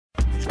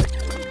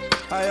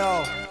Hey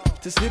yo,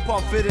 this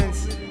hip-hop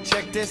Fittins,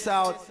 check this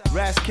out.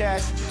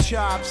 Kass,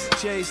 Chops,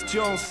 Jeyz,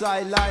 Jones,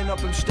 Sideline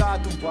up im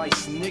Start, du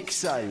weißt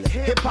nix, Alter.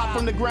 Hip-hop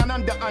from the ground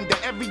under.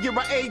 Every year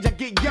I age, I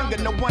get younger,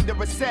 no wonder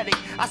ascetic.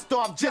 I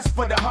starve just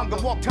for the hunger,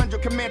 walk tundra,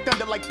 command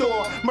thunder like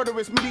Thor.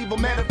 Murderous medieval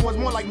metaphors,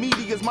 more like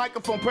media's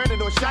microphone,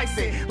 predator,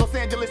 Jeyz. Los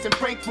Angeles and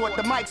Frankfurt,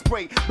 the mic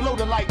spray, blow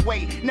the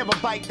lightweight, never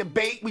bite the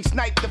bait, we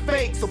snipe the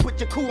fake. So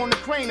put your coup on the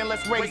crane and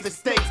let's raise the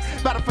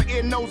stakes. Battle for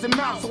ear, nose, and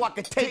mouth so I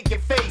can take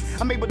your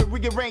face. I'm able to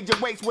rearrange your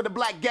waist with a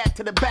black gat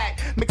to the back.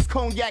 Mix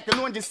cognac and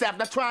orange sap,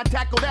 now try and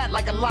tackle that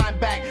like a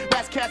lineback.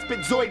 Kass spit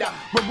Zoida,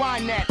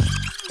 rewind that.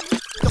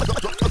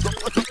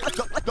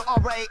 The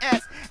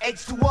RAS,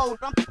 H2O,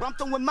 I'm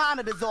throwing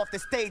monitors off the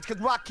stage, cause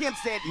Rakim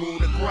said, move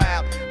the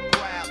grab.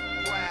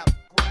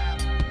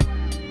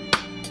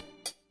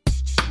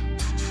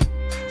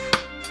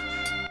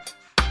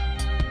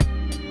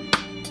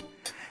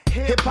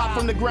 Hip-hop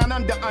from the ground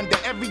under.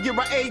 Every year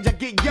I age, I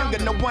get younger,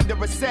 no wonder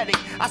ascetic.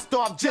 I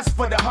starve just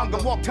for the hunger,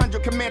 walk tundra,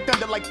 command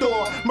thunder like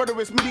Thor.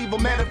 Murderous medieval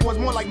metaphors,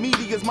 more like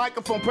media's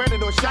microphone,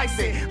 predator,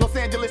 Jeyz. Los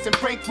Angeles and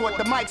Frankfurt,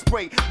 the mic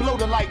spray, blow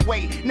the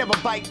lightweight, never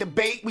bite the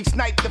bait, we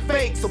snipe the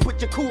fake. So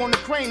put your coup on the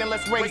crane and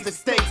let's raise the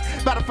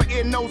stakes. Battle for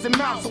ear, nose, and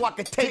mouth so I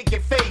can take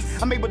your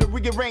face. I'm able to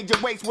rearrange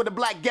your waist with a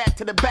black gat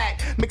to the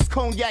back. Mix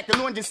cognac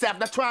and orange sap,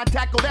 now try and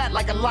tackle that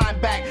like a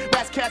lineback.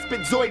 Kass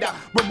spit Zoida,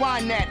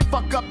 rewind that.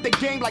 Fuck up the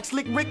game like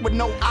Slick Rick with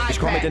no iPad. Ich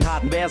komm mit den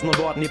harten Versen und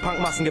Worten, die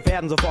Punkmassen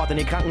gefährden sofort. In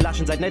den kranken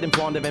Laschen seid nicht im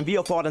Vorne, wenn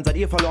wir fordern, seid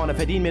ihr verloren.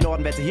 Verdienen wir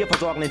Norden, werde hier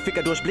versorgen, den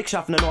Ficker durch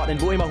blickschaffenden Ordnen.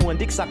 Wo immer Huren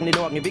Dicksacken den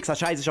Orgen, ihr Wichser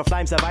scheiß ich auf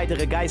Slimes,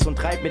 erweitere Geist und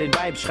treibt mit den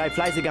Vibes. Schreib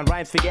fleißig an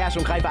Rhymes, fick Ersch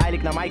und greife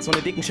eilig nach Mikes.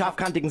 Ohne dicken,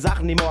 scharfkantigen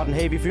Sachen, die morden.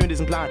 Hey, wir führen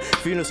diesen Plan,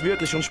 fühlen es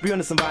wirklich und spüren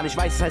es im Wahn. Ich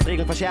weiß, es heißt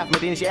Regeln verschärfen,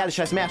 mit denen ich ehrlich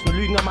scheiß Märchen und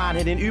Lügen ermahne.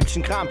 Hey, den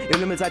üblichen Kram, ihr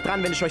Lümmel seid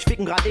dran, wenn ich euch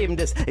ficken grad eben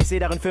das. Ich seh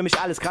darin für mich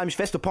alles, krall mich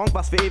fest, du Punk,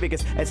 was für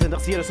ewiges. Es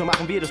interessiert es, so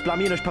machen wir das,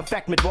 blamieren euch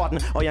perfekt mit Worten.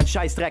 Euren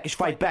Scheißdreck, ich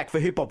fight back für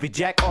Hip-Hop wie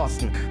Jack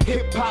Austin.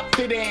 Hip-Hop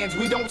Fittins,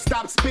 we don't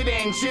stop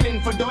spitting,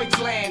 shitting for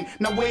Deutschland,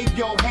 now wave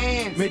your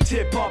hands. Mit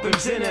Hip-Hop im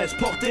Sinne, es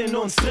pocht in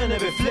uns drinne,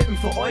 wir flippen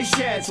für euch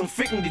jetzt und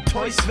ficken die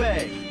Toys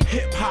weg.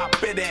 Hip-Hop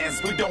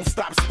Fittins, we don't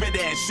stop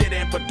spitting,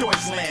 shitting for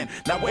Deutschland,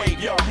 now wave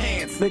your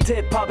hands. Mit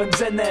Hip-Hop im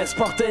Sinne, es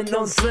pocht in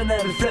uns drinne,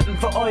 wir flippen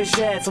für euch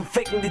jetzt und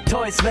ficken die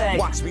Toys weg.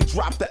 Watch me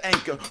drop the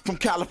anchor, from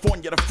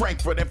California to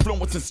Frankfurt,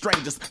 influencing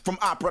strangers, from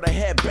opera to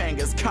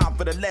headbangers,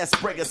 confident less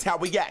breakers, how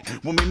we act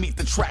when we meet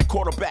the track,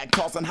 quarterback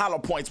tossing hollow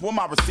points, where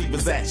my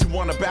receivers at? You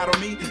wanna battle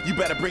me? You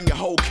better bring your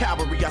whole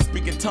cavalry. I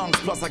speak in tongues,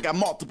 plus I got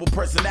multiple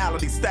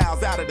personality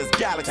styles out of this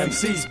galaxy.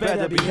 MCs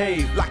better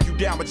behave. Lock you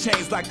down with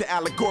chains like the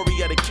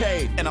allegory of the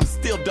cave. And I'm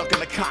still ducking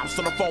the cops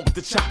on the phone with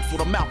the chops,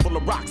 with a mouthful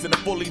of rocks and a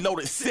fully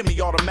loaded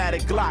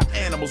semi-automatic Glock.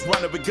 Animals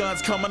running with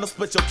guns, coming to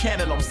split your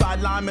cantaloupe.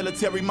 Sideline,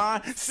 military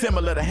mind,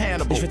 similar to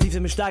Hannibal. Ich vertiefe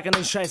mich stark an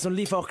den Scheiß und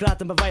liefere auch grad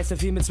den Beweis, der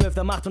viel mit 12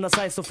 der Macht und das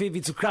heißt so viel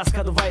wie zu krass,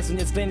 du weißt. Und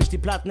jetzt dreh ich die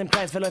Platten im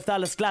Kreis, verläuft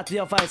alles glatt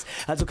wie auf Eis.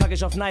 Also kack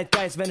ich auf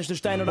Neidgeist, wenn ich den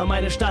Stein oder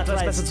meine Stadt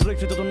reiß. Besser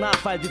zurücktritt und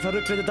nachfällt, wie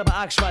verrückt wird aber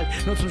arg schwalt.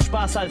 Nur zum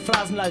Spaß halt,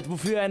 Phrasen halt,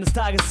 wofür ihr eines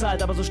Tages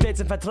zahlt. Aber so steht's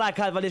im Vertrag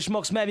halt, weil ihr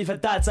schmocks mehr wie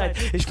verdammt seid.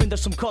 Ich find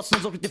euch zum Kotzen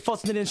und so kriegt ihr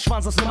Pfosten in den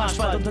Schwanz aus dem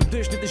Arschwald. Und dann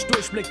durchschnittlich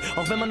durchblickt,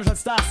 auch wenn man euch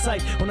als Stars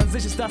zeigt. Und an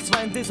sich ist das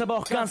zwar ein Diss, aber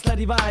auch ganz klar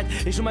die Wahrheit.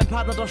 Ich und mein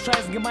Partner doch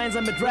scheißen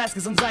gemeinsam mit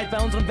Raskis und seid bei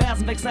unseren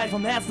Versen wegseid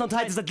vom Herzen und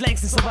halt, ihr seid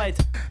längst nicht so weit.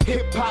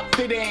 Hip-Hop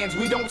Fittins,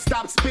 we don't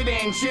stop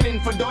spitting,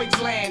 shitting for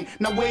Deutschland,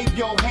 now wave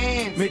your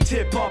hands. Mit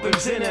Hip-Hop im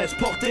Sinne, es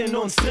pocht in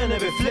uns drinne,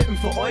 wir flippen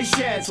für euch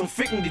jetzt und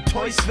ficken die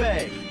Toys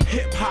weg.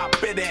 Hip-Hop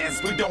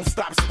Fittins, we don't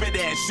stop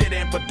spitting,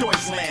 shitting for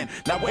Deutschland,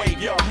 now wave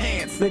your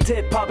hands. Mit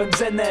Hip-Hop im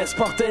Sinne, es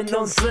pocht in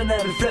uns drinne,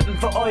 wir flippen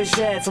für euch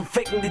jetzt und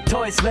ficken die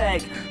Toys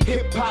weg.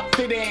 Hip-Hop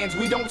Fittins,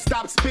 we don't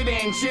stop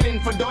spitting,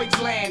 shitting for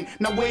Deutschland,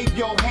 now wave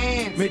your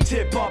hands. Mit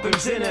Hip-Hop im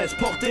Sinne, es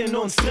pocht in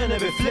uns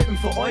drinne, wir flippen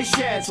für euch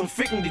jetzt und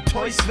ficken die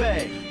Toys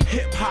weg.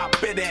 Hip-Hop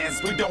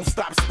Fittins, we don't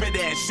stop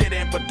spitting,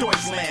 shitting for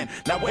Deutschland,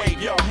 now wave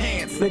your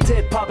hands. Mit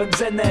Hip-Hop im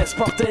Sinne, es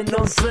pocht in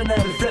uns drinne,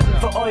 wir flippen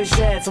für euch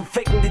jetzt und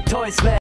ficken die Toys weg.